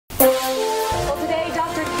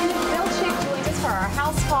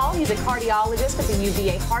a cardiologist at the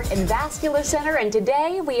UVA Heart and Vascular Center, and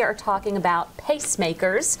today we are talking about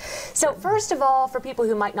pacemakers. So first of all, for people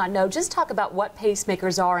who might not know, just talk about what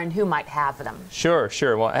pacemakers are and who might have them. Sure.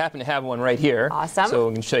 Well, I happen to have one right here. Awesome. So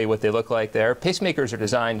we can show you what they look like there. Pacemakers are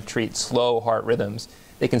designed to treat slow heart rhythms.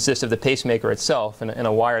 They consist of the pacemaker itself and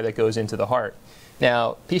a wire that goes into the heart.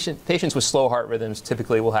 Now, patients with slow heart rhythms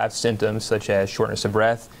typically will have symptoms such as shortness of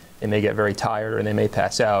breath. They may get very tired or they may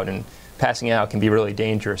pass out, and passing out can be really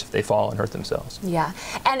dangerous if they fall and hurt themselves. Yeah,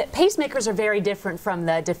 and pacemakers are very different from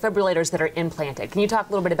the defibrillators that are implanted. Can you talk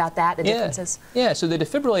a little bit about that, the differences? Yeah, so the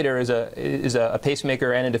defibrillator is a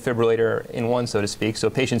pacemaker and a defibrillator in one, so to speak.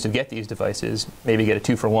 So patients who get these devices maybe get a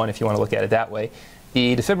 2-for-1 if you want to look at it that way.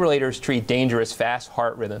 The defibrillators treat dangerous fast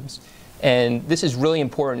heart rhythms. And this is really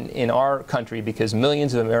important in our country because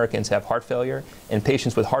millions of Americans have heart failure, and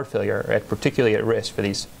patients with heart failure are particularly at risk for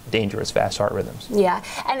these dangerous fast heart rhythms. Yeah,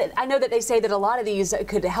 and I know that they say that a lot of these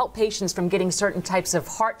could help patients from getting certain types of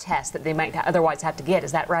heart tests that they might otherwise have to get.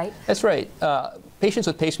 Is that right? That's right. Patients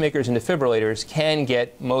with pacemakers and defibrillators can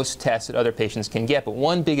get most tests that other patients can get, but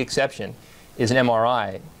one big exception is an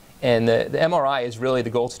MRI. And the MRI is really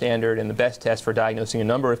the gold standard and the best test for diagnosing a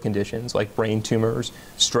number of conditions like brain tumors,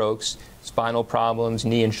 strokes, spinal problems,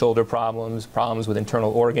 knee and shoulder problems, problems with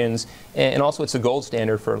internal organs, and also it's the gold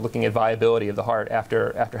standard for looking at viability of the heart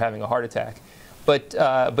after having a heart attack. But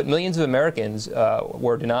millions of Americans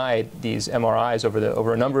were denied these MRIs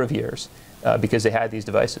over a number of years because they had these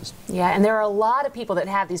devices. Yeah, and there are a lot of people that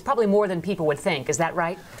have these, probably more than people would think. Is that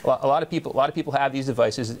right? A lot of people have these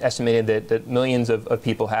devices. It's estimated that millions of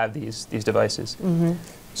people have these devices. Mm-hmm.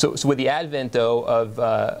 So with the advent, though,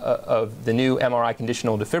 of the new MRI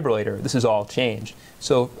conditional defibrillator, this has all changed.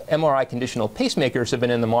 So MRI conditional pacemakers have been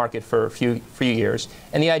in the market for a few years,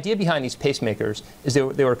 and the idea behind these pacemakers is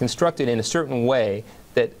they were constructed in a certain way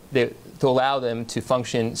to allow them to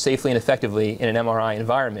function safely and effectively in an MRI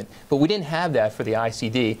environment. But we didn't have that for the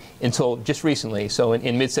ICD until just recently. So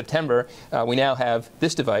in mid-September, we now have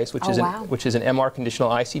this device, which is an MR conditional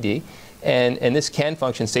ICD, and this can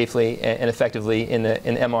function safely and effectively in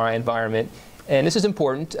an MRI environment. And this is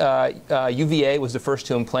important. UVA was the first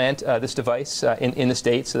to implant this device in the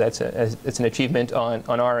States, so that's an achievement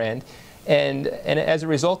on our end. And as a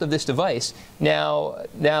result of this device, now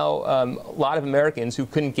a lot of Americans who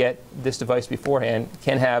couldn't get this device beforehand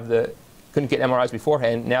couldn't get MRIs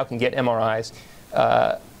beforehand, now can get MRIs.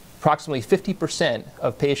 Approximately 50%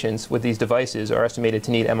 of patients with these devices are estimated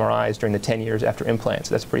to need MRIs during the 10 years after implants.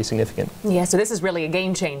 So that's pretty significant. Yeah, so this is really a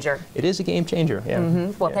game changer. It is a game changer, yeah.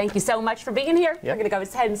 Mm-hmm. Well, thank you so much for being here. Yep. We're going to go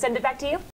ahead and send it back to you.